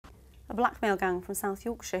A blackmail gang from South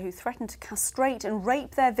Yorkshire who threatened to castrate and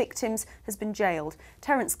rape their victims has been jailed.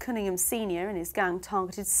 Terence Cunningham Sr. and his gang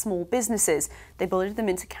targeted small businesses. They bullied them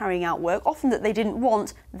into carrying out work, often that they didn't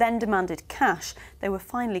want, then demanded cash. They were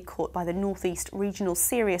finally caught by the North East Regional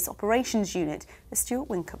Serious Operations Unit, as Stuart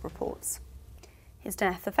Wincup reports. His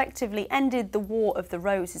death effectively ended the War of the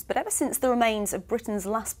Roses, but ever since the remains of Britain's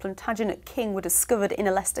last Plantagenet king were discovered in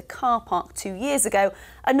a Leicester car park 2 years ago,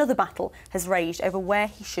 another battle has raged over where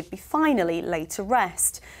he should be finally laid to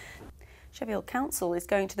rest. Sheffield Council is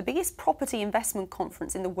going to the biggest property investment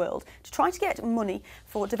conference in the world to try to get money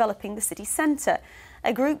for developing the city centre.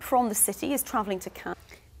 A group from the city is travelling to Cannes.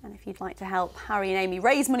 And if you'd like to help Harry and Amy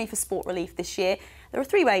raise money for Sport Relief this year, there are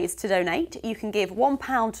 3 ways to donate. You can give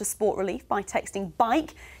 £1 to Sport Relief by texting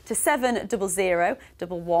BIKE to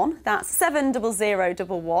 70011. That's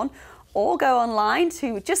 70011. Or go online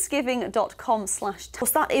to justgiving.com/.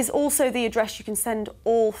 That is also the address you can send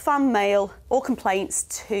all fan mail or complaints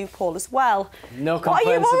to Paul as well. No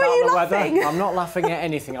complaints about the laughing? weather. I'm not laughing at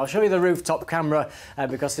anything. I'll show you the rooftop camera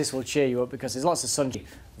because this will cheer you up because there's lots of sun.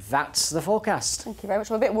 That's the forecast. Thank you very much.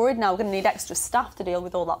 I'm a bit worried now. We're going to need extra staff to deal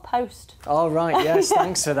with all that post. All right, yes, yeah.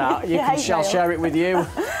 Thanks for that. I'll share it with you.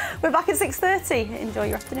 We're back at 6:30. Enjoy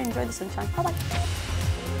your afternoon. Enjoy the sunshine. Bye-bye.